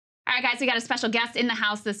All right, guys, we got a special guest in the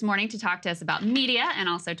house this morning to talk to us about media and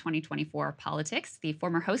also 2024 politics. The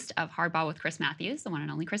former host of Hardball with Chris Matthews, the one and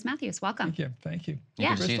only Chris Matthews. Welcome. Thank you. Thank you.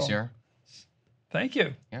 Yeah. Good to see you, sir. Thank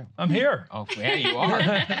you. Yeah. I'm here. Oh, yeah, you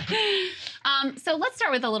are. So let's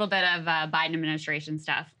start with a little bit of Biden administration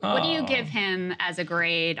stuff. What do you give him as a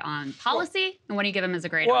grade on policy, and what do you give him as a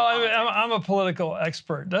grade on politics? I'm a political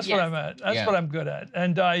expert. That's what I'm at. That's what I'm good at.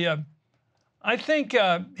 And I think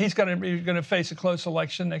he's going to face a close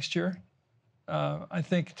election next year. I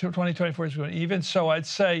think 2024 is going to even. So I'd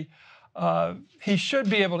say he should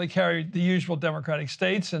be able to carry the usual Democratic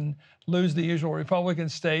states and lose the usual Republican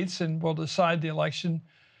states, and will decide the election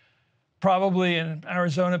probably in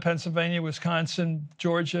Arizona, Pennsylvania, Wisconsin,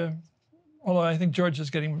 Georgia. Although I think Georgia's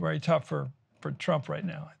getting very tough for Trump right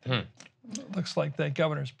now. It looks like that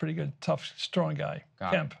governor's a pretty good, tough, strong guy,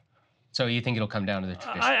 Kemp. So you think it'll come down to the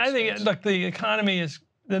traditional I think, states? look, the economy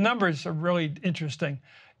the numbers are really interesting.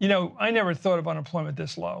 You know, I never thought of unemployment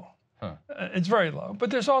this low. Huh. It's very low. But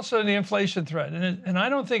there's also the inflation threat. And I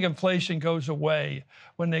don't think inflation goes away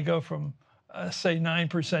when they go from, say,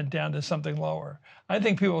 9% down to something lower. I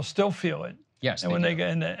think people still feel it. Yes, and when they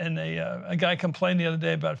a guy complained the other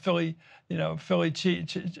day about Philly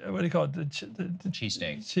cheese, what do you call it? The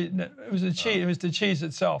cheesesteak. It was the cheese. It was the cheese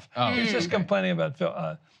itself. Oh, he was just complaining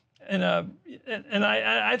about and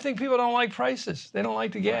I think people don't like prices. They don't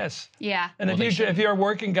like the gas. Yeah. And if you're a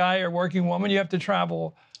working guy or working woman, you have to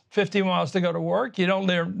travel 50 miles to go to work. You don't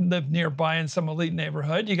live nearby in some elite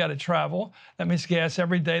neighborhood. You got to travel. That means gas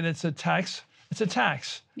every day. That's a tax. It's a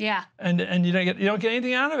tax. Yeah. And you don't get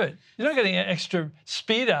anything out of it. You don't get any extra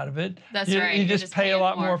speed out of it. That's right. You just pay a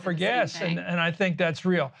lot more for gas, and I think that's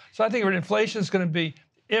real. So I think inflation is going to be,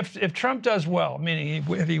 if Trump does well, meaning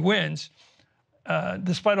if he wins,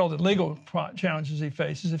 despite all the legal challenges he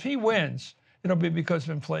faces, if he wins, it'll be because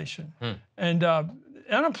of inflation. And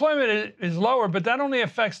unemployment is lower, but that only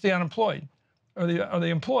affects the unemployed or the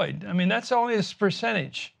employed. I mean, that's only a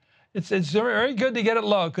percentage. It's very good to get it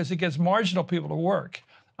low because it gets marginal people to work.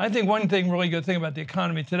 I think one really good thing about the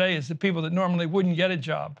economy today is the people that normally wouldn't get a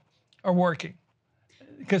job are working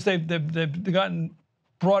because they've gotten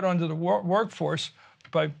brought onto the workforce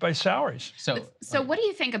by salaries. So what do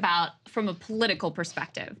you think about, from a political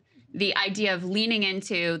perspective, the idea of leaning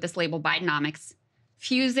into this label Bidenomics,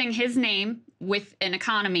 fusing his name with an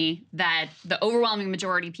economy that the overwhelming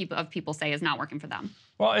majority of people say is not working for them?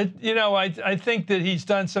 Well, I think that he's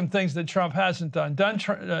done some things that Trump hasn't done.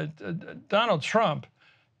 Donald Trump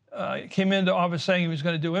came into office saying he was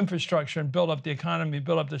going to do infrastructure and build up the economy,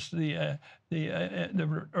 build up the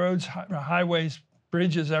roads, highways,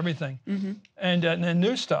 bridges, everything, and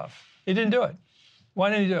new stuff. He didn't do it. Why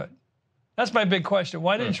didn't he do it? That's my big question.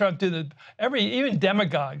 Why didn't Trump do even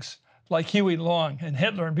demagogues like Huey Long and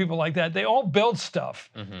Hitler and people like that, they all build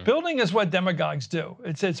stuff. Building is what demagogues do.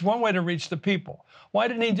 It's one way to reach the people. Why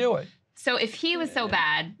didn't he do it? So if he was so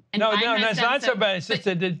bad, and no, that's not so bad. It's just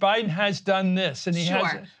that Biden has done this, and he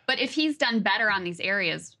hasn't. But if he's done better on these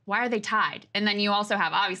areas, why are they tied? And then you also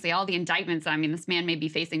have, obviously, all the indictments. I mean, this man may be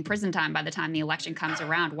facing prison time by the time the election comes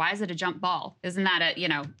around. Why is it a jump ball? Isn't that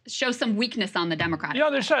show some weakness on the Democratic side?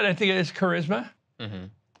 Other side, I think it's charisma.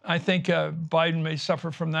 I think Biden may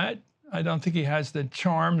suffer from that. I don't think he has the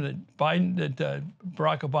charm that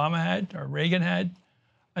Barack Obama had or Reagan had.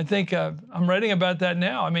 I think I'm writing about that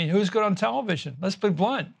now. I mean, who's good on television? Let's be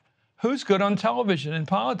blunt. Who's good on television? In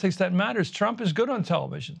politics, that matters. Trump is good on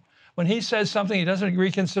television. When he says something, he doesn't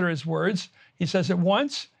reconsider his words. He says it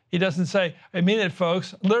once. He doesn't say, I mean it,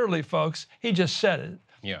 folks. Literally, folks. He just said it.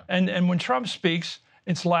 Yeah. And when Trump speaks,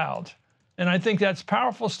 it's loud. And I think that's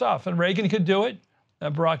powerful stuff. And Reagan could do it.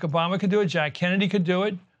 Barack Obama could do it. Jack Kennedy could do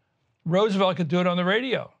it. Roosevelt could do it on the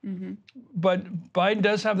radio. But Biden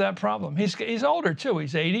does have that problem. He's older, too.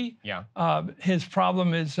 He's 80. Yeah. His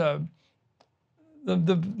problem is the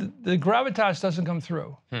gravitas doesn't come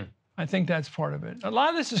through. I think that's part of it. A lot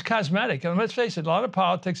of this is cosmetic. And let's face it, a lot of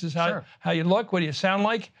politics is how you look, what do you sound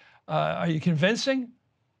like, are you convincing?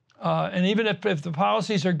 And even if the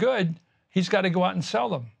policies are good, he's got to go out and sell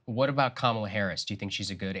them. What about Kamala Harris? Do you think she's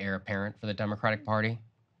a good heir apparent for the Democratic Party?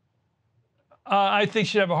 I think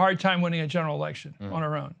she'd have a hard time winning a general election on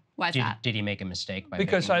her own. Why is that? Did he make a mistake?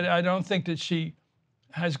 Because I don't think that she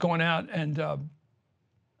has gone out and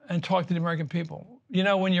talked to the American people. You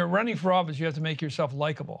know, when you're running for office, you have to make yourself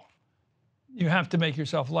likable. You have to make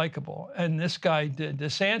yourself likable. And this guy,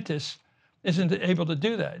 DeSantis, isn't able to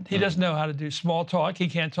do that. He doesn't know how to do small talk. He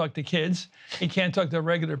can't talk to kids. He can't talk to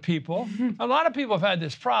regular people. A lot of people have had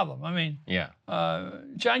this problem. I mean,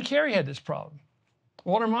 John Kerry had this problem.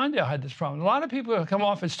 Walter Mondale had this problem. A lot of people have come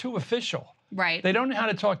off as too official. Right. They don't know how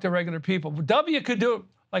to talk to regular people. W could do it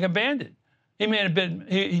like a bandit. He may have been,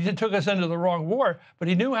 he took us into the wrong war, but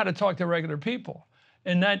he knew how to talk to regular people.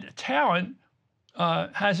 And that talent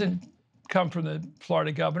hasn't come from the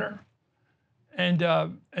Florida governor. And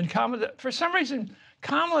Kamala, for some reason,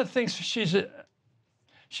 Kamala thinks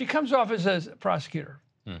she comes off as a prosecutor.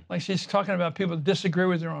 Like she's talking about people who disagree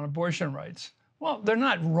with her on abortion rights. Well, they're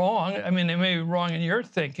not wrong. I mean, they may be wrong in your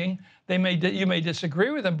thinking. You may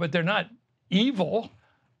disagree with them, but they're not evil,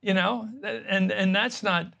 you know? And that's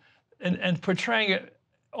not, and portraying it,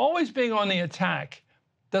 always being on the attack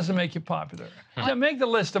doesn't make you popular. Now, make the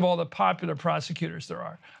list of all the popular prosecutors there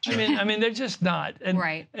are. I mean, they're just not. And,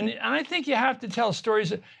 right. And I think you have to tell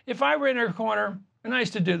stories. If I were in her corner, and I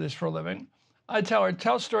used to do this for a living, I'd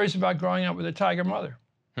tell stories about growing up with a tiger mother,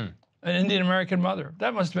 an Indian American mother.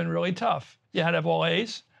 That must have been really tough. You had to have all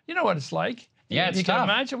A's. You know what it's like. Yeah, it's you tough. can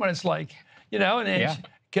imagine what it's like. You know, and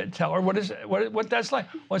tell her what that's like.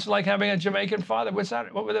 What's it like having a Jamaican father? What's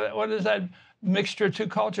that? What is that mixture of two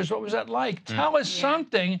cultures? What was that like? Tell us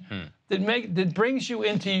something that brings you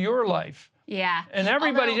into your life. Yeah. And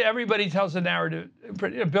everybody tells the narrative.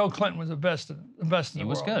 Bill Clinton was the best in the world. He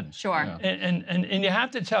was good. Sure. Yeah. And you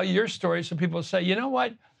have to tell your story so people say, you know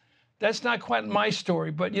what? That's not quite my story,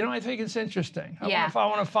 but you know, I think it's interesting. I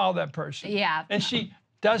want to follow that person. Yeah. And she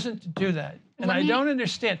doesn't do that. And I don't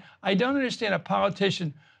understand a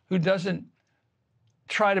politician who doesn't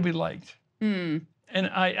try to be liked. And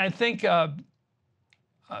I think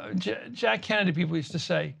Jack Kennedy, people used to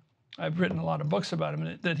say, I've written a lot of books about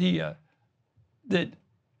him, that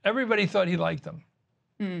everybody thought he liked them.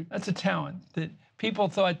 That's a talent, that people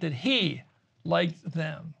thought that he liked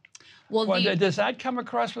them. Well, does that come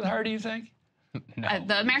across with her, do you think? No.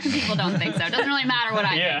 The American people don't think so. It doesn't really matter what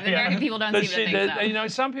I think. The American people don't seem to think so. You know,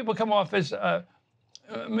 some people come off as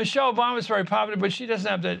Michelle Obama's very popular, but she doesn't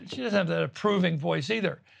have that approving voice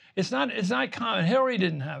either. It's not common. Hillary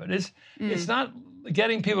didn't have it. It's not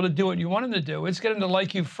getting people to do what you want them to do. It's getting them to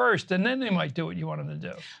like you first, and then they might do what you want them to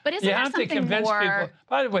do. But isn't you there have to something convince more... people.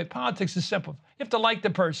 By the way, politics is simple. You have to like the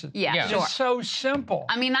person. Yeah, sure. It's so simple.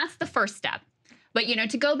 I mean, that's the first step. But you know,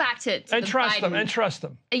 to go back to and trust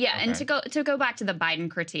them. Yeah, okay. and to go back to the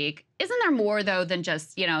Biden critique, isn't there more though than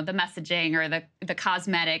just the messaging or the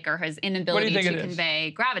cosmetic or his inability to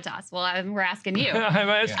convey gravitas? Well, we're asking you. I'm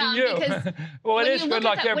asking you. Because well, it is good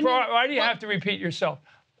luck. Why do you have to repeat yourself?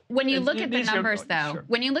 When you look at the numbers,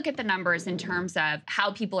 when you look at the numbers in terms of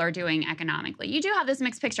how people are doing economically, you do have this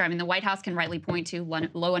mixed picture. I mean, the White House can rightly point to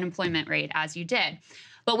low unemployment rate, as you did.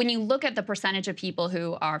 But when you look at the percentage of people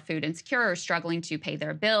who are food insecure or struggling to pay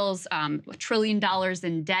their bills, $1 trillion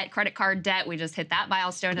in debt, credit card debt, we just hit that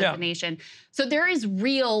milestone as a nation. So there is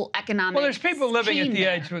real economic. Well, there's people living at the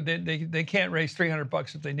edge where they can't raise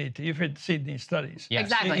 $300 if they need to. You've seen these studies. Yes.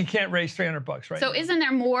 Exactly. You can't raise $300 right So now. isn't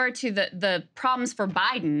there more to the problems for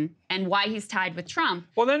Biden and why he's tied with Trump?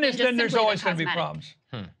 Well, then there's always going to be problems.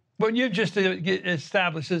 What you've just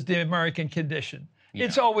established is the American condition. Yeah.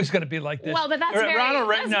 It's always going to be like this. Well, but that's very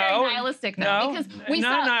nihilistic, though. No, because we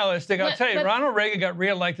not nihilistic. I'll tell you, but, Ronald Reagan got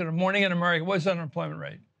reelected in Morning in America. What's the unemployment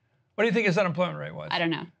rate? What do you think his unemployment rate was? I don't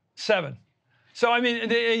know. 7. So, I mean,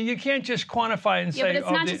 you can't just quantify and say... Yeah, but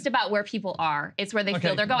it's not just about where people are. It's where they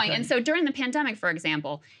feel they're going. And so during the pandemic, for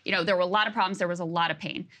example, there were a lot of problems. There was a lot of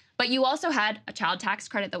pain. But you also had a child tax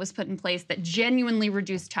credit that was put in place that genuinely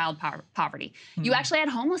reduced child poverty. You actually had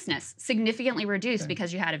homelessness significantly reduced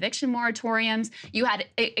because you had eviction moratoriums, you had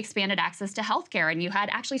expanded access to health care, and you had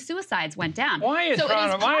actually suicides went down. Why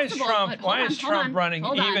is Trump running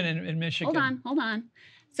even in Michigan? Hold on.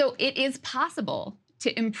 So it is possible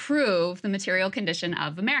to improve the material condition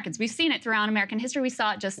of Americans. We've seen it throughout American history. We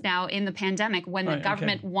saw it just now in the pandemic when the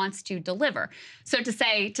government wants to deliver. So to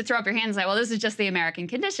throw up your hands and say, well, this is just the American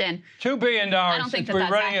condition. $2 billion. I don't think that's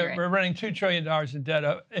accurate. We're running $2 trillion in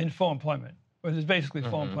debt in full employment, which is basically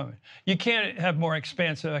full employment. You can't have more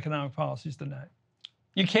expansive economic policies than that.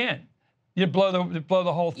 You can't. You blow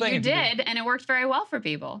the whole thing. You did, and it worked very well for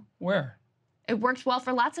people. Where? It worked well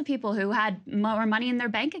for lots of people who had more money in their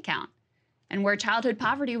bank account, and where childhood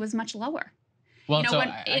poverty was much lower. Well,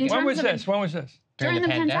 when was this? During the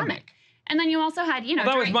pandemic. And then you also had,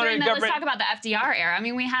 let's talk about the FDR era. I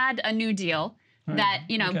mean, we had a New Deal that,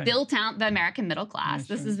 built out the American middle class.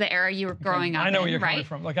 This is the era you were growing up in, I know where you're coming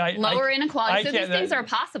from. Look, lower inequality. So these things are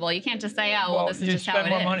possible. You can't just say, this is just how it is. You spend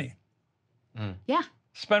more money. Yeah.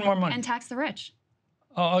 Spend more money. And tax the rich.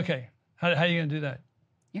 Oh, okay. How are you going to do that?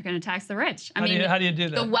 You're going to tax the rich. How do you do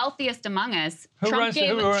that? The wealthiest among us. Who runs the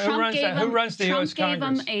U.S. Congress? Trump gave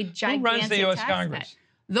them a gigantic Who runs the U.S. Congress?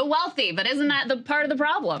 Cut. The wealthy, but isn't that the part of the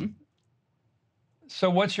problem? So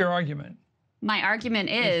what's your argument? My argument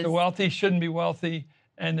is the wealthy shouldn't be wealthy,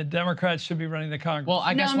 and the Democrats should be running the Congress. Well,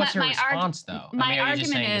 I guess what's your my response, though? my are you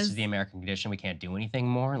just saying argument this is is the American condition, we can't do anything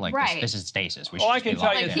more? Like, Right. this is stasis. We All should I just be can tell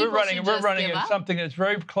locked you in. is People we're should running just at give something up. that's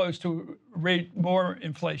very close to more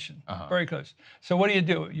inflation, very close. So what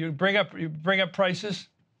do? You bring up prices.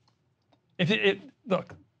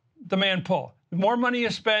 Look, demand pull. The more money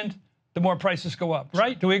you spend, the more prices go up,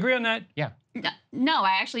 right? Do we agree on that? Yeah. No,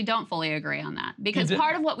 I actually don't fully agree on that, because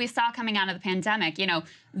part of what we saw coming out of the pandemic,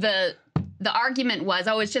 the argument was,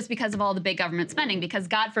 oh, it's just because of all the big government spending, because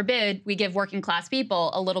God forbid we give working class people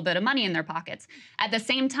a little bit of money in their pockets. At the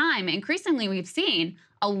same time, increasingly we've seen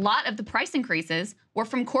a lot of the price increases were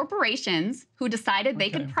from corporations who decided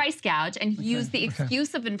they could price gouge and use the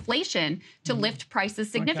excuse of inflation to lift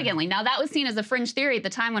prices significantly. Now, that was seen as a fringe theory at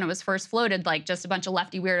the time when it was first floated, like just a bunch of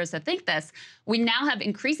lefty weirdos that think this. We now have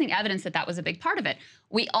increasing evidence that that was a big part of it.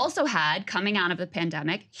 We also had, coming out of the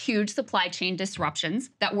pandemic, huge supply chain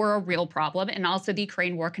disruptions that were a real problem, and also the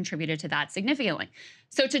Ukraine war contributed to that significantly.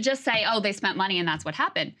 So to just say, oh, they spent money and that's what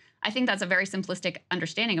happened, I think that's a very simplistic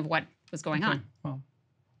understanding of what was going on. Well,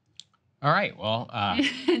 all right. Well,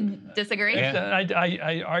 Disagree? Yeah.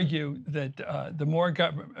 I argue that the more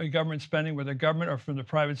government spending, whether government or from the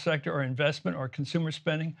private sector or investment or consumer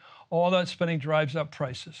spending, all that spending drives up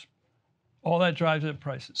prices. All that drives up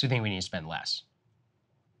prices. so you think we need to spend less?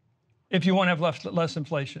 If you want to have less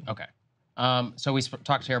inflation. Okay. So we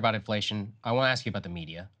talked here about inflation. I want to ask you about the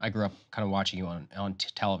media. I grew up kind of watching you on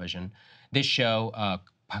television. This show,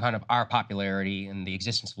 kind of our popularity and the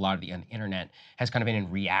existence of a lot of the internet has kind of been in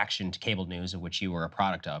reaction to cable news, of which you were a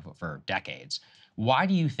product of for decades. Why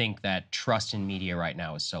do you think that trust in media right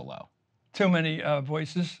now is so low? Too many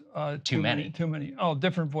voices. Too many? Too many. Oh,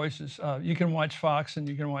 different voices. You can watch Fox and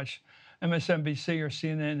you can watch MSNBC or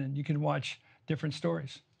CNN and you can watch different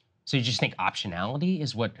stories. So you just think optionality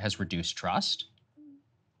is what has reduced trust?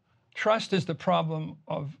 Trust is the problem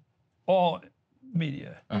of all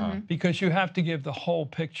media because you have to give the whole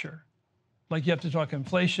picture. Like you have to talk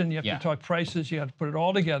inflation, you have to talk prices, you have to put it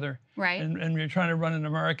all together. Right. And you're trying to run an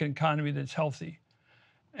American economy that's healthy.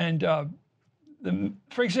 And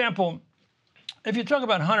for example, if you talk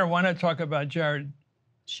about Hunter, why not talk about Jared?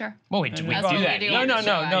 Sure. Well, we do That's what that. we do here. on the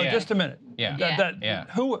show. No, Yeah. just a minute. Yeah.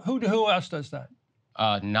 Who else does that?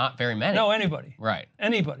 Not very many. No, anybody. Right.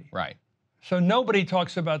 Anybody. Right. So nobody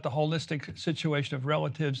talks about the holistic situation of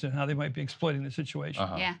relatives and how they might be exploiting the situation.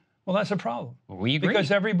 Yeah. Well, that's a problem. We agree. Because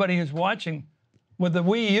everybody who's watching, with the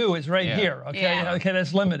Wii U is right here, okay? Yeah. Okay,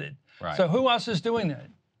 that's limited. Right. So who else is doing that?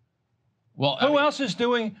 Well, Who else is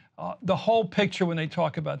doing the whole picture when they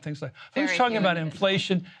talk about things like, who's Very talking few about individuals.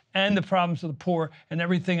 inflation and the problems of the poor and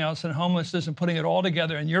everything else and homelessness and putting it all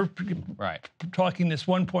together, and you're right. talking this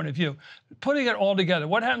one point of view, putting it all together.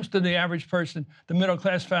 What happens to the average person, the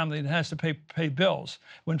middle-class family that has to pay bills?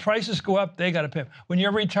 When prices go up, they got to pay. When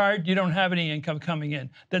you're retired, you don't have any income coming in.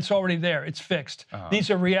 That's already there. It's fixed. These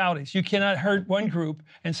are realities. You cannot hurt one group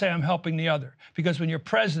and say, I'm helping the other. Because when you're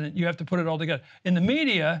president, you have to put it all together. In the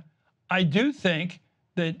media, I do think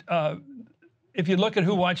that if you look at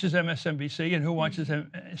who watches MSNBC and who watches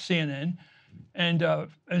CNN, and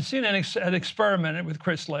CNN had experimented with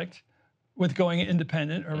Chris Licht, with going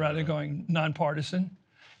independent, or rather going nonpartisan.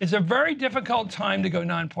 It's a very difficult time to go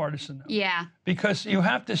nonpartisan, though. Yeah. Because you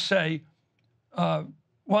have to say, well,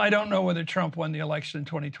 I don't know whether Trump won the election in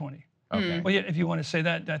 2020. Okay. Well, yeah, if you want to say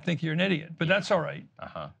that, I think you're an idiot, but that's all right.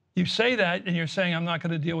 You say that, and you're saying, I'm not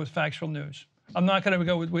going to deal with factual news. I'm not going to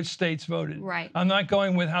go with which states voted. Right. I'm not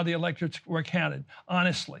going with how the electorates were counted,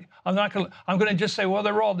 honestly. I'm going to just say, well,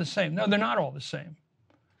 they're all the same. No, they're not all the same.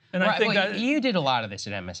 And I think you did a lot of this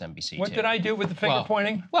at MSNBC, what too. did I do with the finger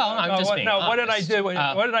pointing? Well, I'm just being what did I honest. do?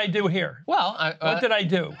 What did I do here? Well, what did I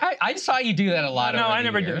do? I saw you do that a lot. No, over I the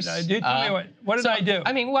never years. did. Tell me what did I do?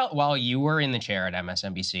 I mean, well, while you were in the chair at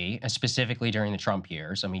MSNBC, specifically during the Trump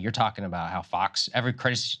years, I mean, you're talking about how Fox, every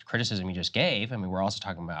criticism you just gave, I mean, we're also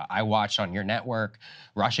talking about, I watched on your network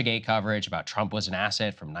Russiagate coverage about Trump was an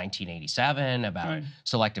asset from 1987, about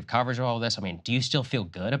selective coverage of all of this. I mean, do you still feel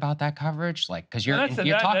good about that coverage? Like, because you're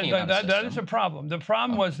talking about that is a problem. The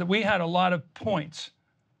problem was that we had a lot of points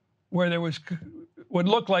where there was would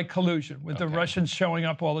look like collusion with the Russians showing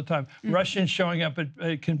up all the time. Russians showing up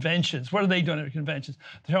at conventions. What are they doing at conventions?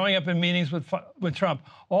 Showing up in meetings with Trump.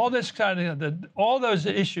 All this kind of all those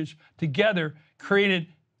issues together created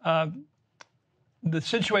the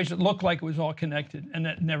situation that looked like it was all connected, and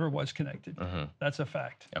that never was connected. That's a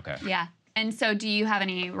fact. Okay. Yeah. And so, do you have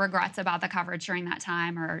any regrets about the coverage during that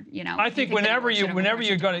time, or I think whenever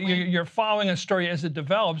you're following a story as it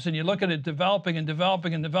develops, and you look at it developing and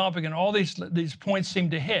developing and developing, and all these points seem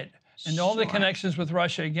to hit. and all the connections with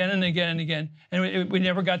Russia again and again and again, and we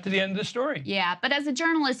never got to the end of the story. Yeah, but as a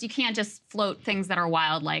journalist, you can't just float things that are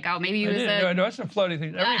wild, like, oh, maybe he was No, it wasn't floating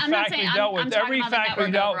things. Every fact we dealt with,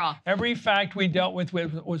 every fact we dealt with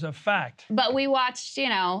was a fact. But we watched,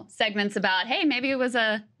 segments about, hey, maybe it was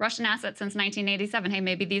a Russian asset since 1987. Hey,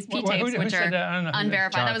 maybe these P tapes, which are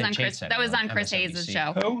unverified. That was on Chris Hayes'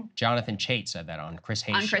 show. Who? Jonathan Chait said that on Chris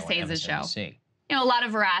Hayes' show. On Chris Hayes' show. A lot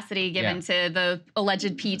of veracity given to the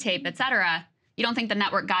alleged P tape, et cetera. You don't think the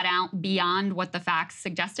network got out beyond what the facts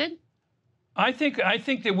suggested? I think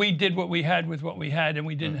that we did what we had with what we had, and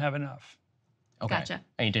we didn't have enough. Okay. Gotcha.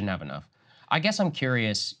 And you didn't have enough. I guess I'm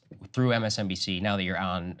curious, through MSNBC, now that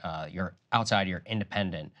you're outside, you're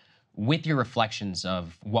independent, with your reflections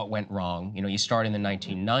of what went wrong. You started in the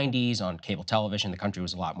 1990s on cable television. The country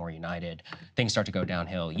was a lot more united. Things start to go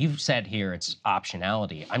downhill. You've said here it's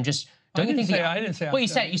optionality. I'm just... I didn't say. Well, you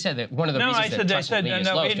said that one of the reasons that trusted media is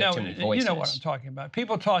low is too many voices. You know what I'm talking about.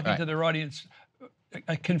 People talking to their audience,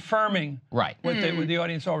 confirming what the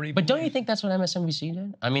audience already. But don't you think that's what MSNBC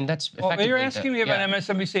did? I mean, that's effectively. Well, you're asking me about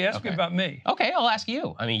MSNBC. Ask me about me. Okay, I'll ask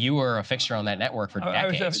you. I mean, you were a fixture on that network for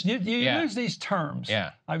decades. You use these terms.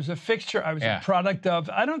 Yeah. I was a fixture. I was a product of.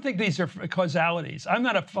 I don't think these are causalities. I'm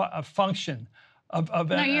not a function of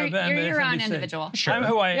MSNBC. You're an individual. Sure. I'm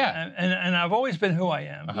who I am, and I've always been who I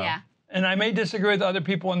am. Yeah. And I may disagree with other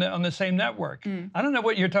people on the same network. I don't know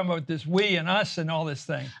what you're talking about, this we and us and all this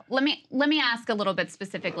thing. Let me ask a little bit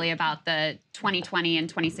specifically about the 2020 and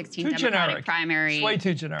 2016 Democratic primary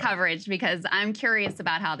coverage, because I'm curious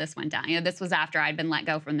about how this went down. This was after I'd been let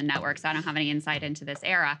go from the network, so I don't have any insight into this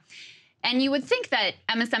era. And you would think that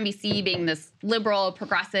MSNBC, being this liberal,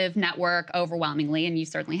 progressive network overwhelmingly, and you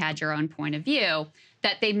certainly had your own point of view,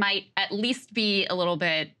 that they might at least be a little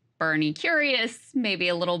bit Bernie curious, maybe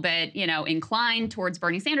a little bit, inclined towards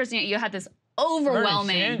Bernie Sanders. You had this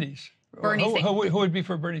overwhelming Bernie Sanders. Who would be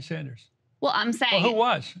for Bernie Sanders? Well, I'm saying. Well, who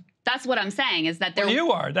was? That's what I'm saying is that there. Well,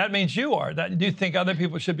 you are. That means you are. Do you think other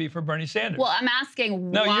people should be for Bernie Sanders? Well, I'm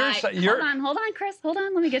asking no, why. You're, hold on, Chris. Hold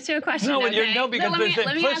on. Let me get to a question. No, okay? because there's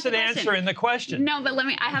an implicit answer in the question. No, but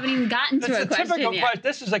I haven't even gotten to a question typical yet. question.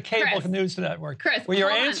 This is a cable news network. Chris, where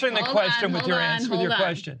you're answering the question with your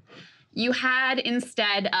question. You had,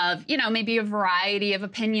 instead of, maybe a variety of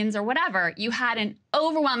opinions or whatever, you had an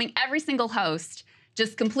overwhelming, every single host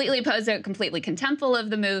just completely opposed to it, completely contemptful of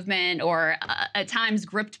the movement, or at times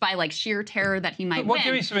gripped by sheer terror that he might win.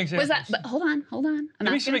 Give me some examples. But hold on.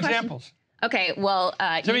 Give me some examples. Okay, well,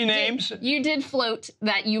 names. You did float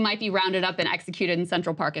that you might be rounded up and executed in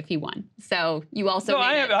Central Park if he won. So you also. No,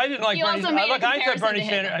 I didn't like Bernie. I thought Bernie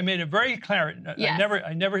Sanders. I made it very clear. Yes.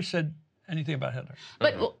 I never said anything about Hitler.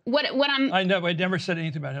 But what I'm... I never said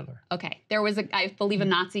anything about Hitler. Okay. There was, I believe, a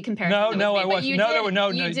Nazi comparison. No, I wasn't. No.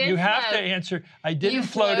 You have to answer. I didn't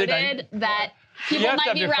float it. That people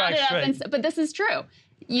might be rounded up. But this is true.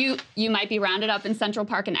 You might be rounded up in Central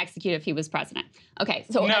Park and executed if he was president. Okay.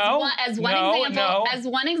 So as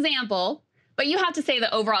one example, but you have to say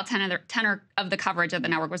the overall tenor of the coverage of the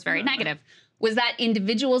network was very negative. Was that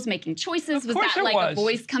individuals making choices? Was that a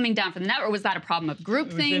voice coming down from the network? Or was that a problem of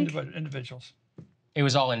groupthink? Individuals. It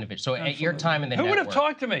was all individuals. So at your time in the network. Who would have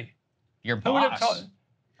talked to me? Your boss.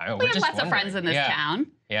 We have lots of friends in this town.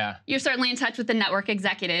 Yeah. You're certainly in touch with the network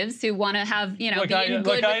executives who want to have, be in good with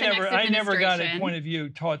the next administration. I never got a point of view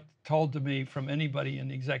told to me from anybody in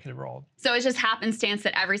the executive role. So it's just happenstance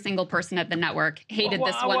that every single person at the network hated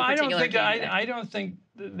this one particular candidate. I don't think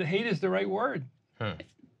the hate is the right word.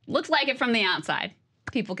 Looks like it from the outside.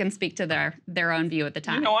 People can speak to their own view at the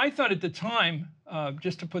time. I thought at the time,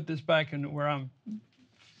 just to put this back in where I'm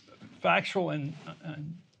factual and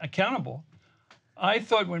accountable, I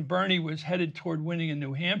thought when Bernie was headed toward winning in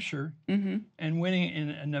New Hampshire and winning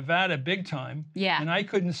in Nevada big time, and I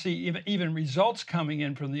couldn't see even results coming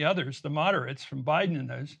in from the others, the moderates, from Biden and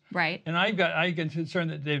those. Right. And I got concerned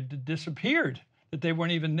that they've disappeared, that they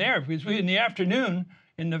weren't even there. Because in the afternoon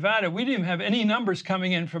in Nevada, we didn't have any numbers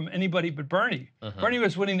coming in from anybody but Bernie. Bernie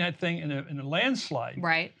was winning that thing in a landslide.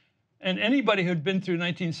 Right. And anybody who'd been through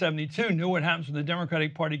 1972 knew what happens when the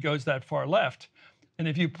Democratic Party goes that far left. And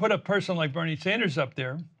if you put a person like Bernie Sanders up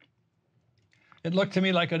there, it looked to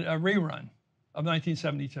me like a rerun of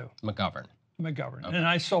 1972. McGovern. Okay. And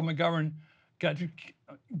I saw McGovern got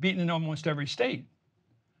beaten in almost every state.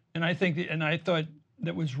 And I thought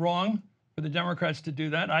that was wrong for the Democrats to do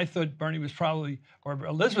that. I thought Bernie was probably, or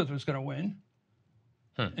Elizabeth was going to win.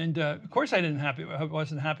 And of course I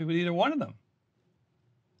wasn't happy with either one of them.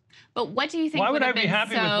 But what do you think Why would I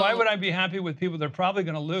be happy with people that are probably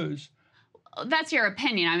going to lose? that's your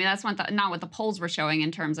opinion. I mean, that's not what the polls were showing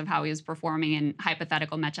in terms of how he was performing in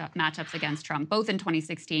hypothetical matchups against Trump, both in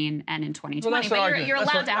 2016 and in 2020. Well, but you're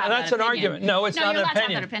allowed to have that's that an argument. No, it's not an opinion. You're allowed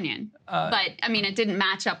to have that opinion. But I mean, it didn't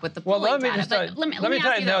match up with the polling let me data. just let me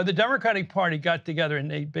tell you, no, the Democratic Party got together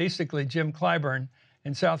and they basically, Jim Clyburn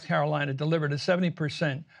in South Carolina delivered a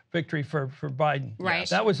 70% victory for Biden. Right.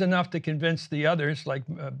 That was enough to convince the others, like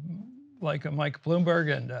Mike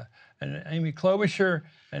Bloomberg and Amy Klobuchar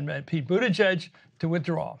and Pete Buttigieg, to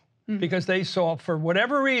withdraw. Because they saw, for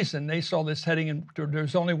whatever reason, they saw this heading in,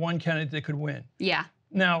 there's only one candidate that could win. Yeah.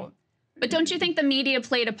 Now, but don't you think the media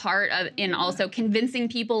played a part in also convincing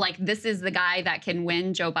people like this is the guy that can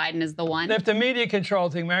win? Joe Biden is the one. If the media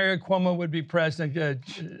controlled thing, Mario Cuomo would be president. You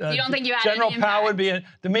don't think you had General any Powell impact? would be in.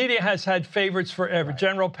 The media has had favorites forever. Right.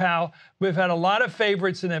 General Powell, we've had a lot of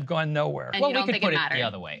favorites and they've gone nowhere. And you don't we could think put it it mattered? the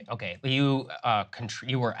other way. Okay, you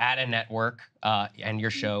were at a network and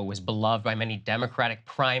your show was beloved by many Democratic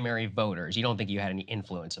primary voters. You don't think you had any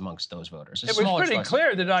influence amongst those voters? It was pretty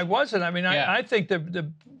clear that I wasn't. I mean, I think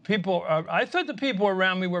the people. I thought the people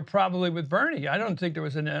around me were probably with Bernie. I don't think there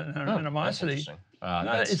was an animosity.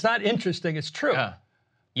 It's not interesting. It's true. Yeah.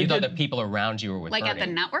 You thought the people around you were with like Bernie. at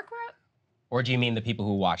the network route? Or do you mean the people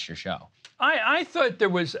who watched your show? I thought there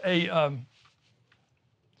was an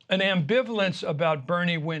ambivalence about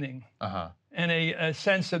Bernie winning, and a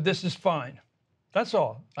sense of this is fine. That's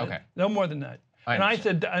all. Okay. No more than that. And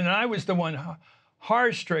I was the one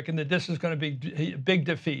horror-stricken that this is going to be a big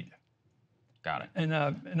defeat. Got it. And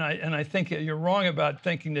I think you're wrong about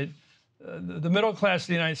thinking that the middle class of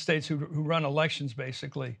the United States who run elections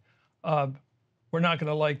basically, we're not going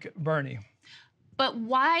to like Bernie. But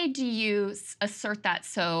why do you assert that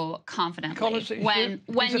so confidently?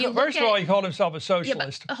 First of all, he called himself a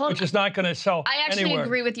socialist, which is not going to sell I actually anywhere.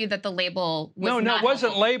 agree with you that the label was No, it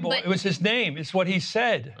wasn't helpful. label. It was his name. It's what he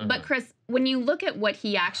said. But Chris, when you look at what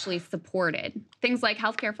he actually supported, things like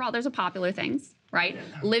healthcare for all, those are popular things, right?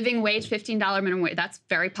 Living wage, $15 minimum wage, that's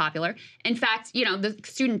very popular. In fact, the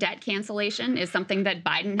student debt cancellation is something that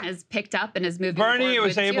Biden has picked up and is moving forward Bernie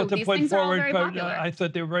was with able too. to put forward, I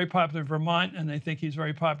thought they were very popular in Vermont, and I think he's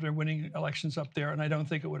very popular winning elections up there, and I don't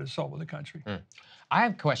think it would have sold with the country. I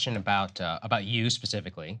have a question about you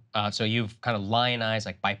specifically. So you've kind of lionized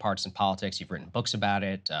like bipartisan politics. You've written books about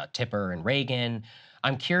it, Tipper and Reagan.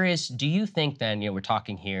 I'm curious, do you think then, we're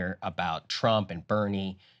talking here about Trump and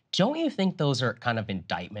Bernie, don't you think those are kind of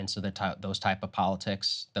indictments of those type of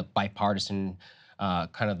politics, the bipartisan, kind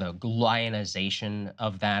of the lionization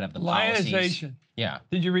of that, of the policies? Lionization? Yeah.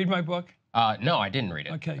 Did you read my book? No, I didn't read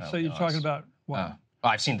it. Okay, so you're talking about what?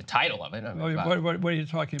 I've seen the title of it. What are you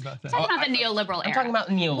talking about then? talking about the neoliberal era. I'm talking about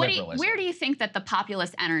neoliberalism. Where do you think that the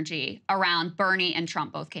populist energy around Bernie and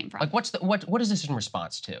Trump both came from? Like, what is this in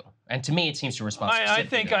response to? And to me, it seems to respond. I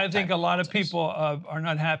think a lot of people are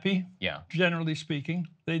not happy. Yeah. Generally speaking,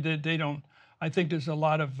 they don't. I think there's a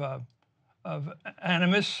lot of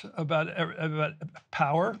animus about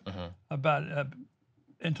power, about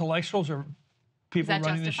intellectuals or people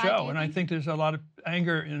running the show, and I think there's a lot of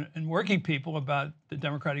anger in working people about the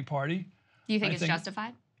Democratic Party. Do you think it's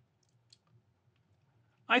justified?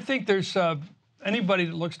 I think there's anybody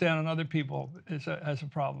that looks down on other people has a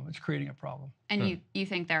problem. It's creating a problem. And you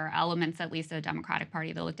think there are elements, at least of the Democratic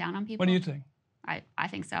Party, that look down on people? What do you think? I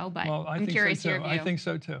think so, but I'm curious your view. I think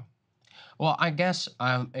so too. Well, I guess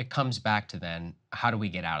it comes back to then, how do we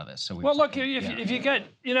get out of this? So look, if you get,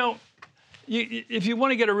 if you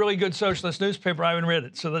want to get a really good socialist newspaper, I haven't read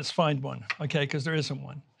it, so let's find one, okay? Because there isn't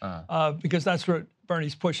one. Because that's what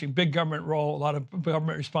Bernie's pushing: big government role, a lot of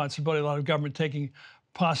government responsibility, a lot of government taking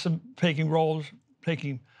roles.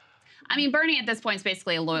 I mean, Bernie at this point is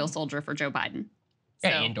basically a loyal soldier for Joe Biden. So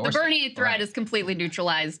the Bernie threat is completely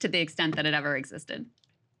neutralized to the extent that it ever existed.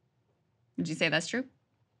 Would you say that's true?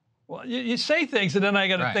 Well, you say things, and then I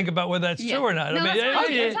got to think about whether that's true or not. No, I mean, that's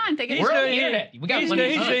fine. Your time. Take it. We're on the internet. We got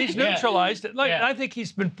plenty of time. He's neutralized it. Like, I think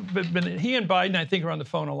he's been he and Biden, I think, are on the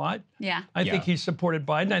phone a lot. Yeah. I think he supported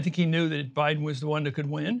Biden. I think he knew that Biden was the one that could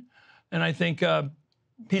win, and I think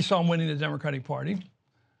he saw him winning the Democratic Party.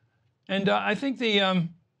 And I think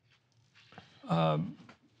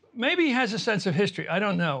maybe he has a sense of history. I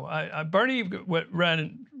don't know. Bernie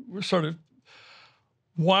ran sort of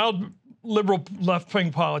wild liberal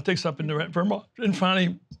left-wing politics up in Vermont and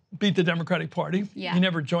finally beat the Democratic Party. Yeah. He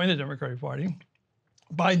never joined the Democratic Party.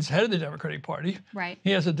 Biden's head of the Democratic Party. Right.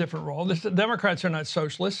 He has a different role. The Democrats are not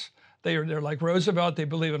socialists. They're like Roosevelt. They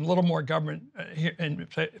believe in a little more government here in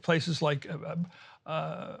places like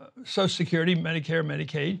Social Security, Medicare,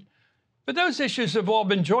 Medicaid. But those issues have all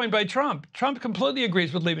been joined by Trump. Trump completely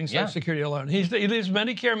agrees with leaving Social Security alone. He leaves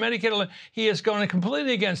Medicare, Medicaid alone. He is going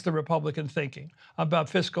completely against the Republican thinking about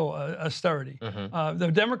fiscal austerity.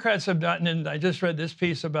 The Democrats have gotten in. I just read this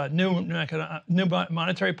piece about new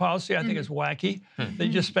monetary policy. I think it's wacky. They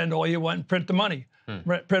just spend all you want and print the money.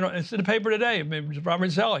 It's in the paper today.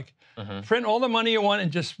 Robert Zoellick. Print all the money you want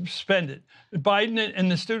and just spend it. Biden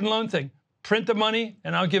and the student loan thing. Print the money,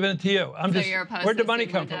 and I'll give it to you. Where'd the money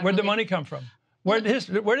come from? Where'd the money come from? Where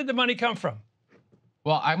did the money come from?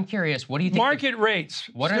 Well, I'm curious. What do you think? Market rates.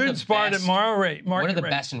 What Students borrowed at market rate. What are the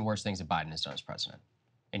best and worst things that Biden has done as president,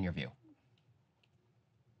 in your view?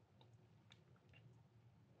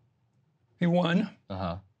 He won.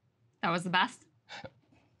 That was the best.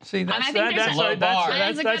 See, that's sarcastic. That's a low bar.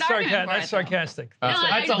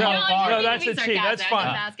 No, that's a cheat. That's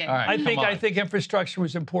fine. I think infrastructure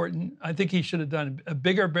was important. I think he should have done a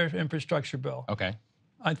bigger infrastructure bill. Okay.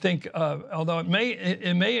 I think, although it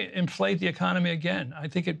may inflate the economy again. I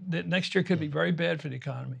think that next year could be very bad for the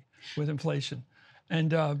economy with inflation, and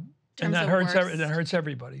that hurts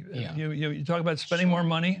everybody. Yeah. You talk about spending more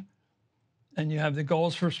money, and you have the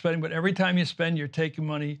goals for spending, but every time you spend, you're taking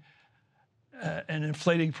money. And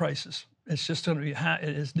inflating prices. It's just going to be.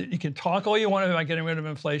 You can talk all you want about getting rid of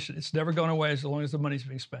inflation. It's never going away as long as the money's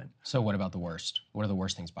being spent. So what about the worst? What are the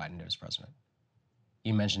worst things Biden did as president?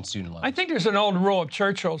 You mentioned student loans. I think there's an old rule of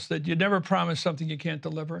Churchill's that you never promise something you can't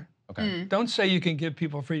deliver. Okay. Don't say you can give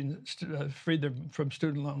people free them from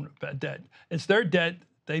student loan debt. It's their debt.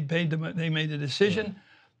 They made the decision.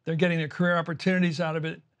 They're getting their career opportunities out of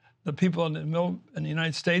it. The people in the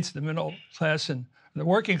United States, the middle class and the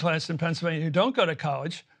working class in Pennsylvania who don't go to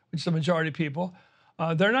college, which is the majority of people,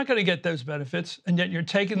 they're not going to get those benefits, and yet you're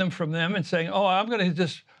taking them from them and saying, oh, I'm going to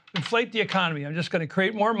just inflate the economy. I'm just going to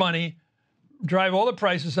create more money, drive all the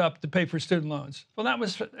prices up to pay for student loans. Well, that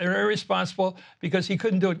was irresponsible because he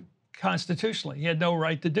couldn't do it constitutionally. He had no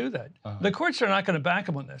right to do that. The courts are not going to back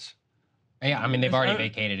him on this. Yeah, I mean, they've already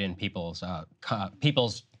vacated and people's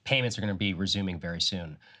payments are going to be resuming very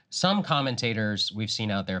soon. Some commentators we've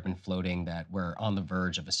seen out there have been floating that we're on the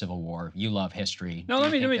verge of a civil war. You love history. No,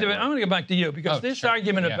 let me do it. I'm going to go back to you because this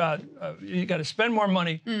argument about you got to spend more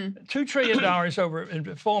money, $2 trillion over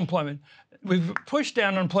in full employment. We've pushed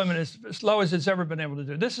down unemployment as low as it's ever been able to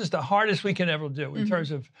do. This is the hardest we can ever do in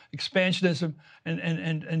terms of expansionism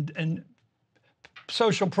and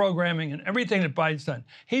social programming and everything that Biden's done.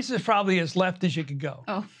 He's probably as left as you could go.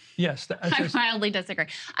 Oh. Yes, I mildly disagree.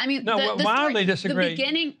 I mean, mildly disagree.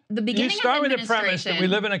 The beginning. You start with the premise that we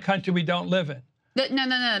live in a country we don't live in.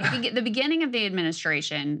 The beginning of the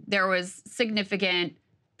administration, there was significant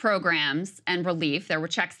programs and relief. There were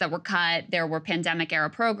checks that were cut. There were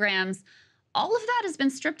pandemic-era programs. All of that has been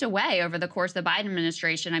stripped away over the course of the Biden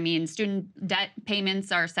administration. I mean, student debt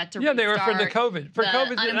payments are set to restart. Yeah, they were for the COVID. For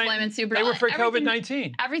COVID, unemployment super. They were for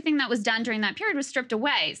COVID-19. Everything that was done during that period was stripped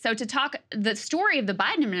away. So the story of the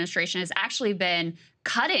Biden administration has actually been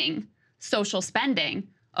cutting social spending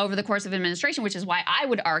over the course of administration, which is why I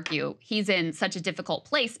would argue he's in such a difficult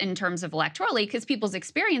place in terms of electorally, because people's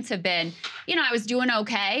experience have been, I was doing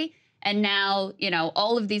okay. And now,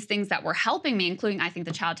 all of these things that were helping me, including, I think,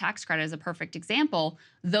 the child tax credit is a perfect example,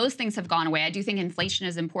 those things have gone away. I do think inflation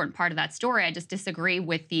is an important part of that story. I just disagree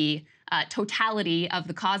with the totality of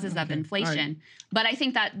the causes of inflation. Right. But I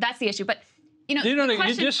think that's the issue. But, you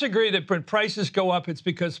disagree that when prices go up, it's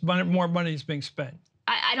because more money is being spent.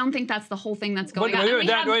 I don't think that's the whole thing that's going on.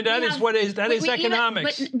 That is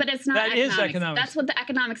economics. But it's not that economics. Is economics. That's what the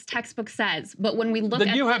economics textbook says. But when we look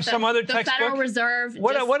at you have some other the textbook? Federal Reserve.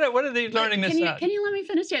 What are they learning this at? Can you let me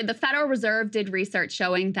finish here? The Federal Reserve did research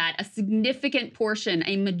showing that a significant portion,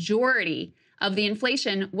 a majority of the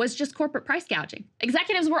inflation was just corporate price gouging.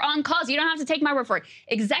 Executives were on calls. You don't have to take my word for it.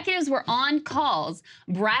 Executives were on calls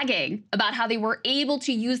bragging about how they were able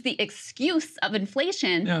to use the excuse of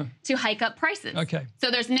inflation to hike up prices. Okay.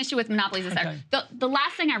 So there's an issue with monopolies. Okay. The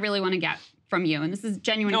last thing I really want to get from you, and this is a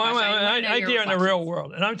genuine question. I deal in the real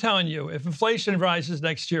world, and I'm telling you, if inflation rises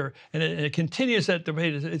next year and it continues at the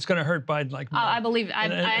rate, it's going to hurt Biden like mad. I believe, I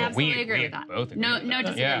absolutely agree with that. No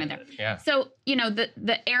disagreement there. Yeah. So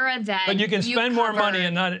the era that but you can spend more money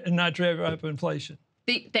and not drive up inflation.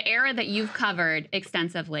 The era that you've covered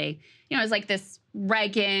extensively, is like this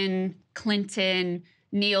Reagan, Clinton,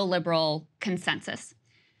 neoliberal consensus.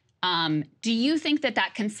 Do you think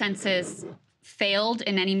that consensus failed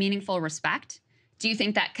in any meaningful respect? Do you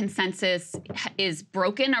think that consensus is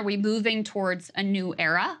broken? Are we moving towards a new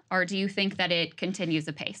era? Or do you think that it continues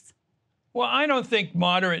apace? Well, I don't think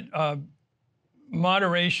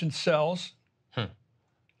moderation sells,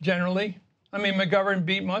 generally. I mean, McGovern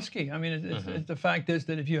beat Muskie. I mean, the fact is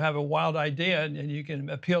that if you have a wild idea and you can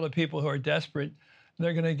appeal to people who are desperate,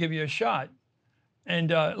 they're going to give you a shot. And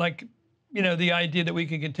the idea that we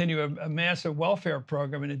can continue a massive welfare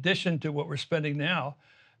program in addition to what we're spending now,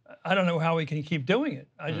 I don't know how we can keep doing it.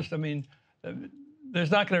 I mean,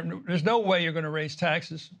 there's no way you're going to raise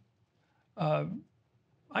taxes.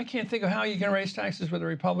 I can't think of how you can raise taxes with a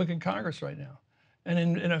Republican Congress right now. And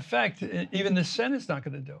in effect, even the Senate's not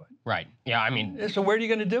going to do it. Right. Yeah, I mean. So where are you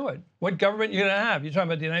going to do it? What government are you going to have? You're talking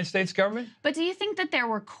about the United States government? But do you think that there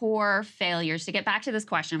were core failures, to get back to this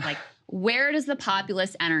question of where does the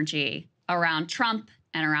populist energy around Trump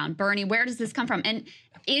and around Bernie, where does this come from? And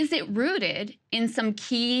is it rooted in some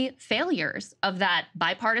key failures of that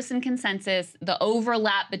bipartisan consensus, the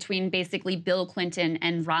overlap between basically Bill Clinton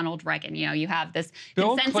and Ronald Reagan? You have this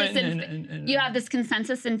you have this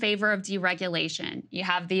consensus in favor of deregulation. You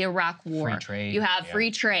have the Iraq War. Free trade. You have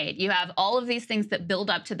free trade. You have all of these things that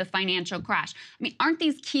build up to the financial crash. I mean, aren't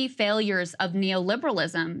these key failures of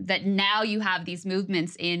neoliberalism that now you have these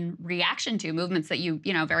movements in reaction to, movements that you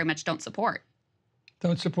very much don't support?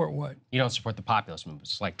 Don't support what? You don't support the populist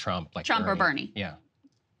movements like Trump, or Bernie. Yeah.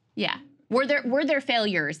 Yeah. Were there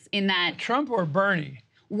failures in that? Trump or Bernie?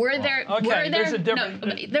 There's a different.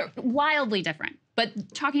 No, they're wildly different.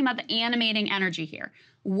 But talking about the animating energy here,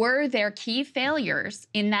 were there key failures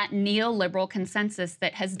in that neoliberal consensus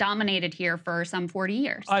that has dominated here for some 40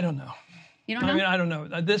 years? I don't know. You don't know? I mean, I don't know.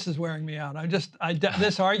 This is wearing me out.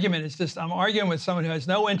 This argument is just, I'm arguing with someone who has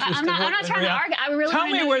no interest in I'm not trying to argue. I really Tell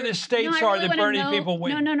me where the states are that Bernie people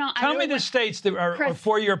win. No. Tell me the states that are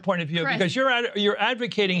for your point of view, because you're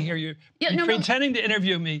advocating here. You're pretending to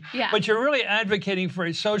interview me, but you're really advocating for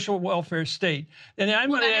a social welfare state. And I'm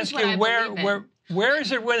going to ask you, where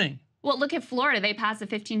is it winning? Well, look at Florida. They passed a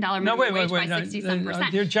 $15 minimum wage by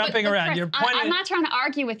 67%. You're jumping around. Chris, You're pointing. I'm not trying to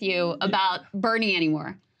argue with you about Bernie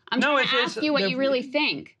anymore. I'm trying to ask you what you really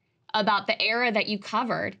think about the era that you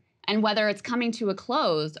covered and whether it's coming to a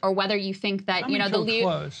close or whether you think that, do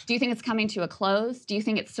you think it's coming to a close? Do you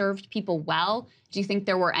think it served people well? Do you think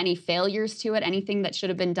there were any failures to it? Anything that should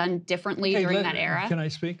have been done differently during that era? Can I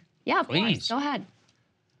speak? Yeah, of course. Go ahead.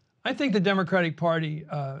 I think the Democratic Party,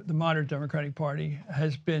 the modern Democratic Party,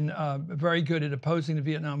 has been very good at opposing the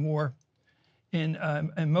Vietnam War. And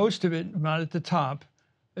most of it, not at the top,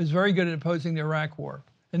 is very good at opposing the Iraq War.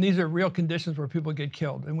 And these are real conditions where people get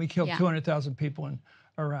killed. And we killed 200,000 people in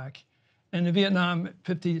Iraq. And in Vietnam,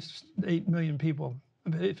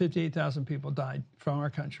 58,000 people died from our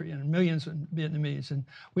country, and millions of Vietnamese. And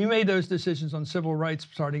we made those decisions on civil rights,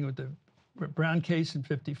 starting with the Brown case in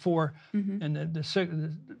 '54, and the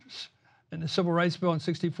Civil Rights Bill in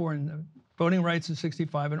 '64, and the voting rights in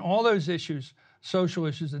 '65, and all those issues, social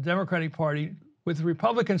issues. The Democratic Party, with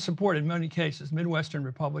Republican support in many cases, Midwestern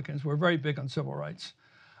Republicans, were very big on civil rights.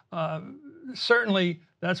 Certainly,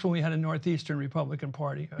 that's when we had a Northeastern Republican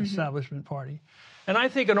Party, establishment party. And I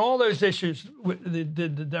think in all those issues, the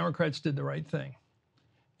Democrats did the right thing.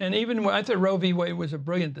 And even I thought Roe v. Wade was a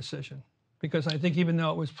brilliant decision, because I think even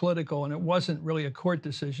though it was political and it wasn't really a court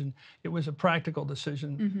decision, it was a practical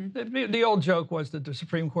decision. The old joke was that the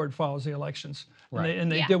Supreme Court follows the elections,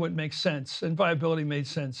 and they did what makes sense, and viability made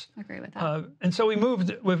sense. I agree with that. And so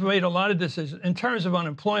we've made a lot of decisions. In terms of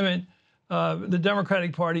unemployment, the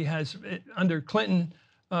Democratic Party has, under Clinton,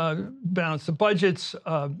 balanced the budgets,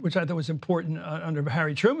 which I thought was important. Under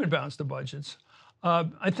Harry Truman, balanced the budgets.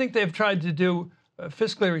 I think they've tried to do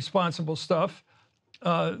fiscally responsible stuff.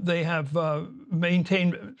 They have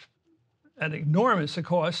maintained at enormous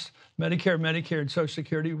cost Medicare, and Social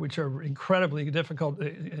Security, which are incredibly difficult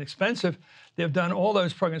and expensive. They've done all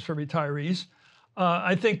those programs for retirees.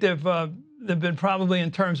 I think they've been probably,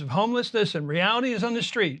 in terms of homelessness and realities on the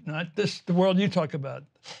street, not the world you talk about.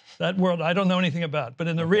 That world I don't know anything about. But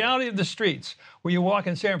in the reality of the streets, where you walk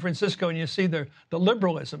in San Francisco and you see the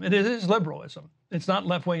liberalism, it is liberalism. It's not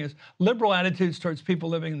left-wing. It's liberal attitudes towards people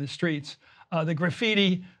living in the streets. The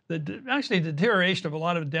graffiti, actually the deterioration of a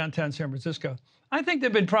lot of downtown San Francisco. I think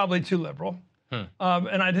they've been probably too liberal. And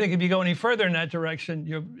I think if you go any further in that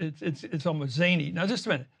direction, it's almost zany. Now, just a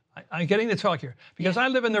minute. I'm getting to talk here, because I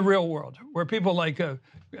live in the real world, where people like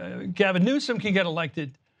Gavin Newsom can get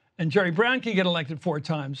elected, and Jerry Brown can get elected 4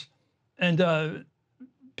 times. And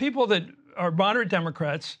people that are moderate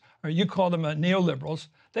Democrats, or you call them neoliberals,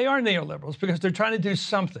 they are neoliberals because they're trying to do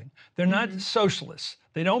something. They're not socialists.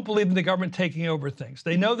 They don't believe in the government taking over things.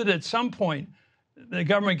 They know that at some point, the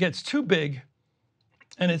government gets too big,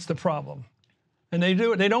 and it's the problem. And they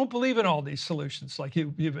don't believe in all these solutions like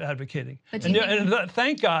you're advocating. But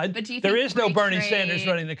Thank God there is no Bernie Sanders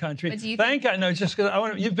running the country. Thank God. No, just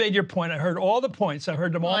because you've made your point. I heard all the points. I've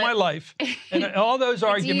heard them all my life. And all those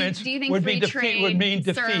arguments would mean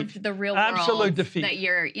defeat. Served the real Absolute world defeat. That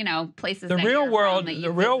you're, places the that real you're world. from, that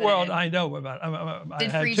The real world I know about.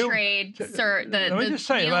 Did free trade serve the Let me just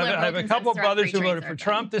say, I have a couple of brothers who voted for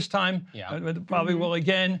Trump this time. Probably will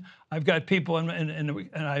again. I've got people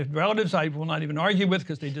and I have relatives I will not even argue with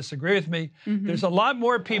because they disagree with me. There's a lot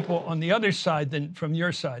more people on the other side than from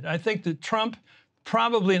your side. I think that Trump,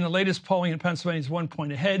 probably in the latest polling in Pennsylvania, is 1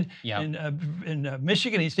 point ahead. In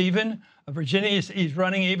Michigan, he's even. Virginia, he's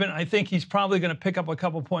running even. I think he's probably going to pick up a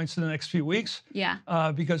couple points in the next few weeks.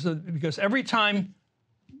 Because every time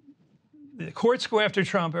the courts go after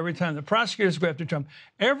Trump, every time the prosecutors go after Trump,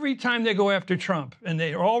 every time they go after Trump, and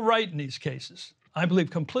they are all right in these cases, I believe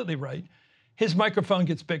completely right, his microphone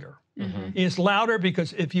gets bigger. He is louder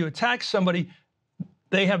because if you attack somebody,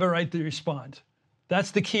 they have a right to respond.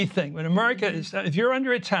 That's the key thing. When America is, if you're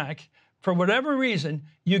under attack, for whatever reason,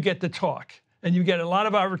 you get to talk. And you get a lot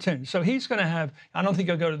of opportunities. So he's going to have, I don't think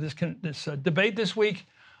he'll go to this debate this week.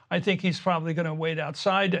 I think he's probably going to wait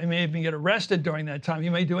outside. He may even get arrested during that time. He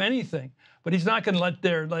may do anything. But he's not going to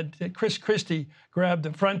let Chris Christie grab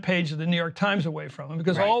the front page of the New York Times away from him,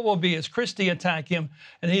 because all will be is Christie attack him,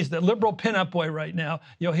 and he's the liberal pinup boy right now.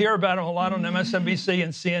 You'll hear about him a lot on MSNBC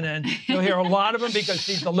and CNN. You'll hear a lot of him because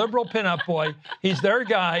he's the liberal pinup boy. He's their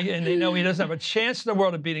guy, and they know he doesn't have a chance in the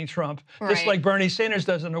world of beating Trump, just like Bernie Sanders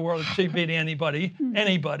does in the world of beating anybody.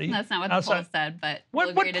 That's not what the poll said, but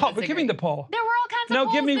what poll? Give me the poll. There were all kinds of polls.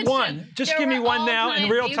 No, give me one. Just give me one now in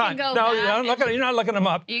real time. No, you're not looking them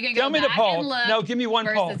up. Tell me the poll. No, give me one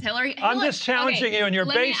poll. I'm just challenging you on your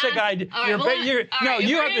basic idea. You have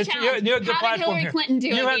the platform here.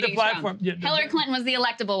 You have the platform. Hillary Clinton was the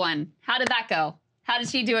electable one. How did that go? How did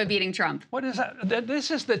she do at beating Trump? What is that? This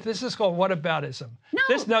is called whataboutism.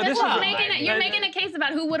 You're making a case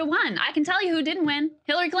about who would have won. I can tell you who didn't win.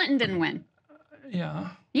 Hillary Clinton didn't win. Yeah,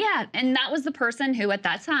 and that was the person who at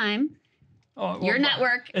that time. Your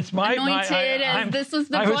network anointed as this was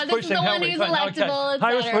the one who's electable.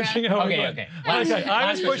 I was pushing Hillary Clinton.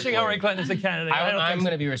 I was pushing Hillary Clinton as a candidate. I'm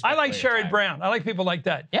going to be respectful. I like Sherrod Brown. I like people like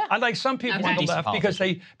that. I like some people on the left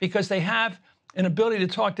because they have an ability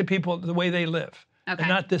to talk to people the way they live, and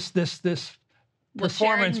not this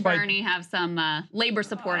performance. Will Bernie have some labor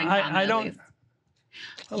supporting comment? I don't.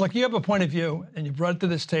 Look, you have a point of view, and you brought it to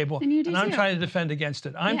this table, and I'm trying to defend against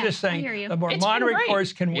it. I'm just saying the more moderate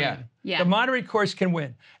course can win. The moderate course can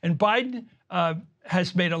win. And Biden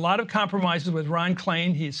has made a lot of compromises with Ron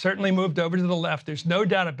Klain. He's certainly moved over to the left. There's no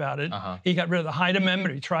doubt about it. He got rid of the Hyde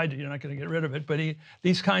Amendment. He tried to. You're not going to get rid of it, but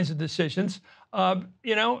these kinds of decisions.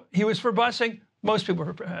 He was for busing. Most people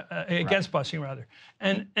were against busing, rather.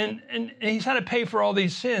 And he's had to pay for all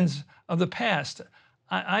these sins of the past.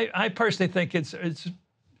 I personally think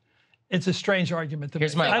it's a strange argument to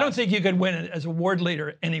make. I don't think you could win as a ward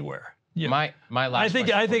leader anywhere. My last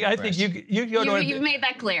I think you go to. You've made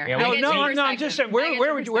that clear. No. I'm just saying.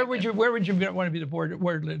 Where would you want to be the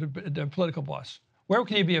ward leader, the political boss? Where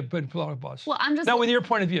can you be a good political boss? Well, I'm just. No, with your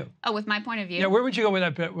point of view. Oh, with my point of view. Yeah, where would you go with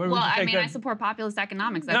that? I support populist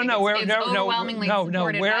economics. It's overwhelmingly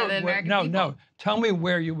supported by the American people. No. Tell me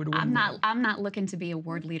where you would win. I'm not looking to be a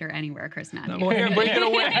ward leader anywhere, Chris. Not where are you going to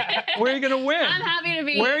win? Where are you going to win? I'm happy to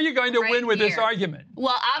be. Where are you going to win with this argument?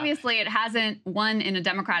 Well, obviously, it hasn't won in a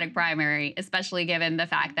Democratic primary, especially given the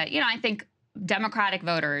fact that I think Democratic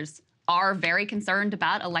voters are very concerned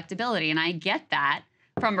about electability, and I get that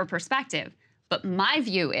from a perspective. But my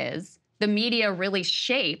view is the media really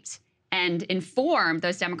shaped and informed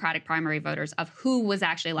those Democratic primary voters of who was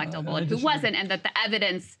actually electable and who wasn't, and that the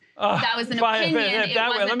evidence that was an opinion.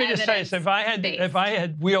 Let me just say this: if I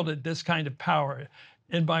had wielded this kind of power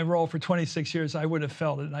in my role for 26 years, I would have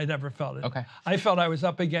felt it, and I never felt it. I felt I was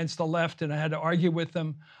up against the left, and I had to argue with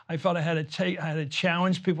them. I felt I had to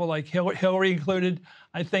challenge people like Hillary included.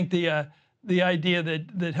 I think the idea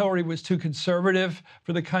that Hillary was too conservative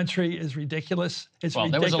for the country is ridiculous. It's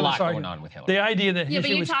ridiculous. There was a lot going on with Hillary. The idea that but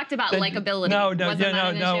you talked about likability. No. Not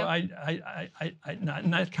in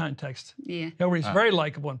that context. Hillary's very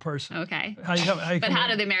likable in person. Okay. But how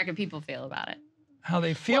do the American people feel about it? How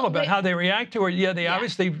they feel about how they react to her? They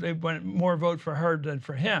obviously went more vote for her than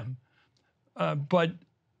for him, but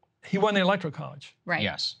he won the Electoral College. Right.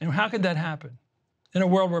 Yes. And how could that happen? In a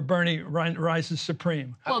world where Bernie rises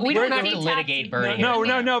supreme. Well, we don't have to litigate Bernie. No.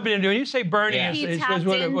 But when you say Bernie, he tapped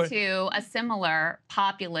into a similar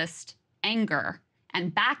populist anger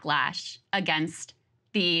and backlash against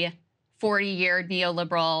the 40-year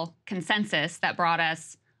neoliberal consensus that brought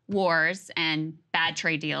us wars and bad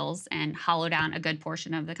trade deals and hollow down a good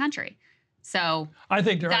portion of the country. So I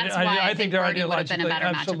think they're that's why I think they're Bernie would have been a ideologically better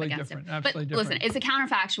matchup absolutely against different. him. Absolutely But different. listen, it's a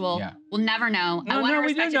counterfactual. Yeah. We'll never know. No,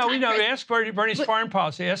 we do know. We know. Ask Bernie's foreign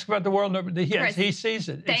policy. Ask about the world. He sees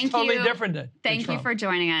it. It's totally different than Thank you for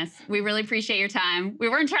joining us. We really appreciate your time. We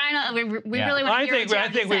weren't trying to. We really want to hear what you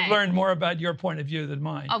have to say. we've learned more about your point of view than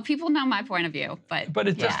mine. Oh, people know my point of view, but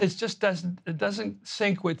it just doesn't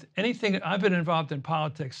sync with anything. I've been involved in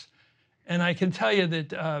politics, and I can tell you that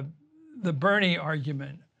the Bernie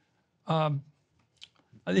argument.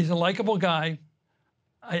 He's a likable guy.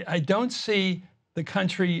 I don't see the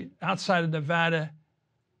country outside of Nevada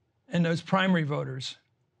and those primary voters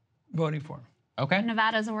voting for him. Okay.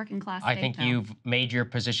 Nevada's a working class state. I think you've made your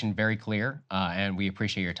position very clear, and we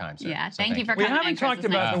appreciate your time, sir. Yeah, So thank you for coming. We haven't talked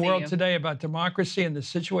about the world you. today, about democracy and the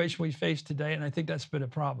situation we face today, and I think that's been a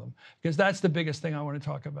problem because that's the biggest thing I want to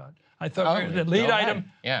talk about. I thought the lead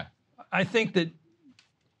item. Yeah. I think that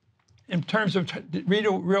in terms of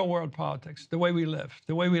real world politics, the way we live,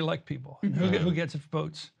 the way we elect people, and who gets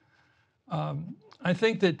votes, I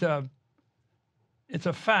think that it's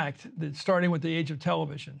a fact that starting with the age of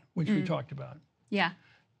television, which we talked about,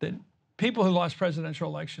 that people who lost presidential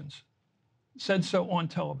elections said so on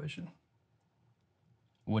television.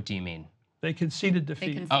 What do you mean? They conceded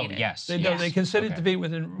defeat. Oh, yes. They conceded defeat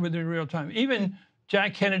within real time. Even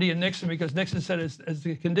Jack Kennedy and Nixon, because Nixon said, as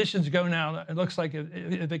the conditions go now, it looks like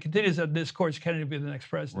if it continues at this course, Kennedy will be the next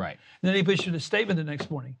president. Right. And then he issued a statement the next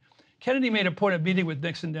morning. Kennedy made a point of meeting with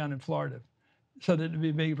Nixon down in Florida so that it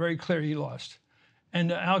would be very clear he lost.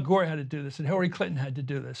 And Al Gore had to do this, and Hillary Clinton had to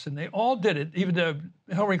do this. And they all did it, even though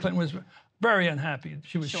Hillary Clinton was very unhappy.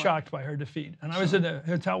 She was shocked by her defeat. And I was in the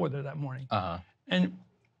hotel with her that morning. And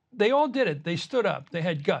they all did it. They stood up. They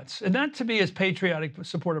had guts. And that, to me, is patriotic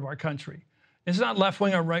support of our country. It's not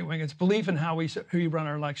left-wing or right-wing. It's belief in how we run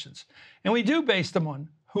our elections. And we do base them on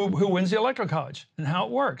who wins the Electoral College and how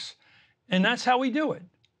it works. And that's how we do it.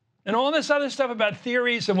 And all this other stuff about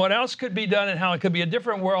theories and what else could be done and how it could be a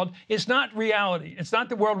different world is not reality. It's not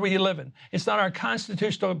the world we live in. It's not our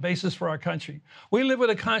constitutional basis for our country. We live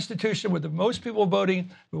with a constitution with the most people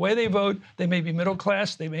voting the way they vote. They may be middle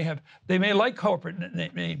class. They may like corporate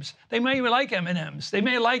names. They may even like M&Ms. They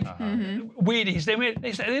may like Wheaties.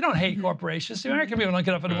 They don't hate corporations. The American people don't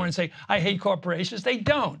get up in the morning and say, I hate corporations. They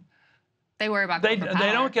don't. They worry about corporate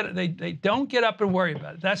power. They don't get up and worry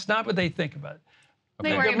about it. That's not what they think about.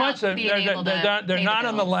 They worry about being able to They're pay not the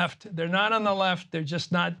on the bills. left. They're not on the left. They're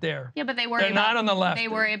just not there. Yeah, but they worry They're not on the left. They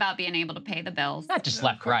worry about being able to pay the bills. Not just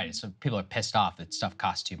left, right. So people are pissed off that stuff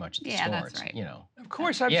costs too much at the stores. That's right. You know. Of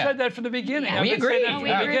course, I've said that from the beginning. Yeah, we agree.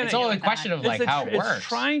 It's all a with question that. of like how it works. It's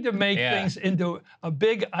trying to make things into a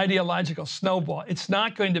big ideological snowball. It's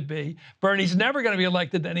not going to be. Bernie's never going to be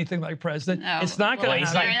elected to anything like president. No. It's not going to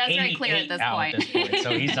He's happen. like That's very clear at this point.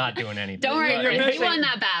 So he's not doing anything. Don't worry, You're Chris. missing- You won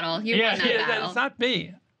that battle. You won that battle. It's not me.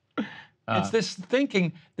 It's this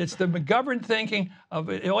thinking, it's the McGovern thinking of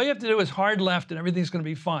it. All you have to do is hard left and everything's going to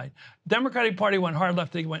be fine. Democratic Party went hard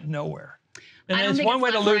left, they went nowhere. And I don't it's think one it's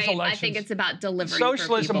way to left, lose right. elections. I think it's about delivering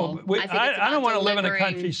Socialism. for people. I don't want to live in a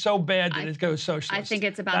country delivering- so bad that it goes socialist. I think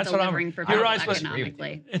it's about That's delivering for You're people right,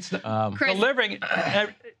 economically. It's Chris, delivering.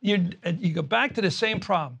 You go back to the same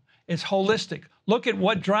problem. It's holistic. Look at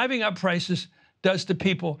what driving up prices does to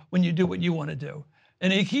people when you do what you want to do.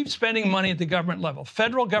 And you keep spending money at the government level.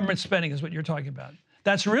 Federal government spending is what you're talking about.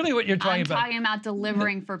 That's really what you're talking about. I'm talking about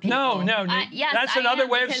delivering for people. No. Yes, that's another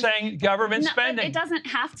way of saying government spending. But it doesn't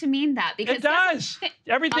have to mean that. Because It does.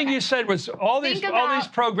 Everything you said was all these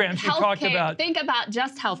programs you talked about. Think about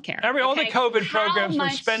just healthcare. All the COVID programs were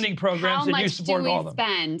spending programs, and you supported all of them.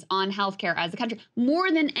 How much do we spend on healthcare as a country?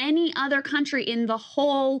 More than any other country in the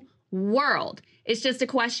whole world. It's just a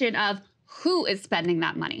question of who is spending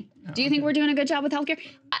that money. Do you think we're doing a good job with healthcare?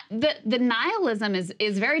 The nihilism is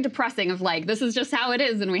very depressing of like, this is just how it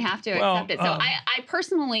is and we have to accept it. So I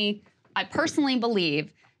personally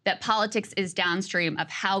believe that politics is downstream of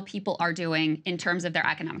how people are doing in terms of their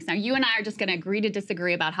economics. Now, you and I are just going to agree to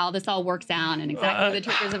disagree about how this all works out and exactly the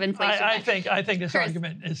triggers of inflation. I think this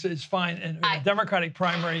argument is fine in a Democratic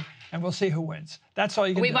primary, and we'll see who wins. That's all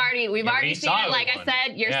you can do. We've already seen it. Like I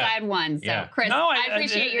said, your side won. So, Chris, I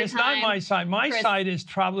appreciate your time. It's not my side. My side is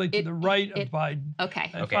probably to the right of Biden.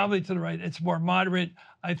 Okay. Probably to the right. It's more moderate.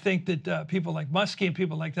 I think that people like Muskie and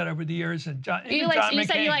people like that over the years, and John you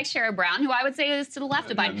said you like Sherrod Brown, who I would say is to the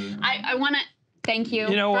left of Biden. I want to thank you.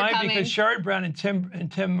 You know why? Coming. Because Sherrod Brown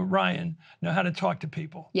and Tim Ryan know how to talk to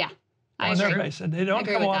people. Yeah. On their base. And they don't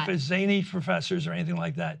come off as zany professors or anything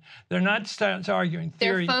like that. They're not arguing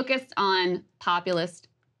theory. They're focused on populist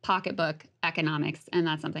pocketbook economics, and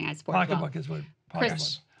that's something I support. Pocketbook is what.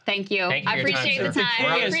 Chris, Thank you. Thank you I for your time, appreciate the sir. time. We're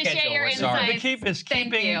on I a appreciate schedule. your We're sorry. insights.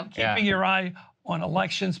 keeping your eye on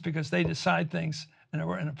elections, because they decide things, and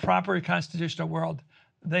we're in a proper constitutional world.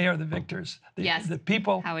 They are the victors. The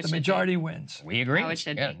people, the majority wins. We agree. How it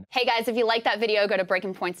should be. Hey guys, if you like that video, go to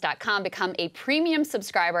breakingpoints.com, become a premium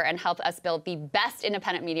subscriber, and help us build the best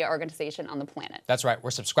independent media organization on the planet. That's right.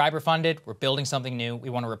 We're subscriber funded. We're building something new.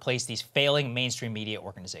 We want to replace these failing mainstream media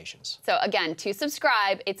organizations. So again, to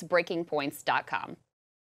subscribe, it's breakingpoints.com.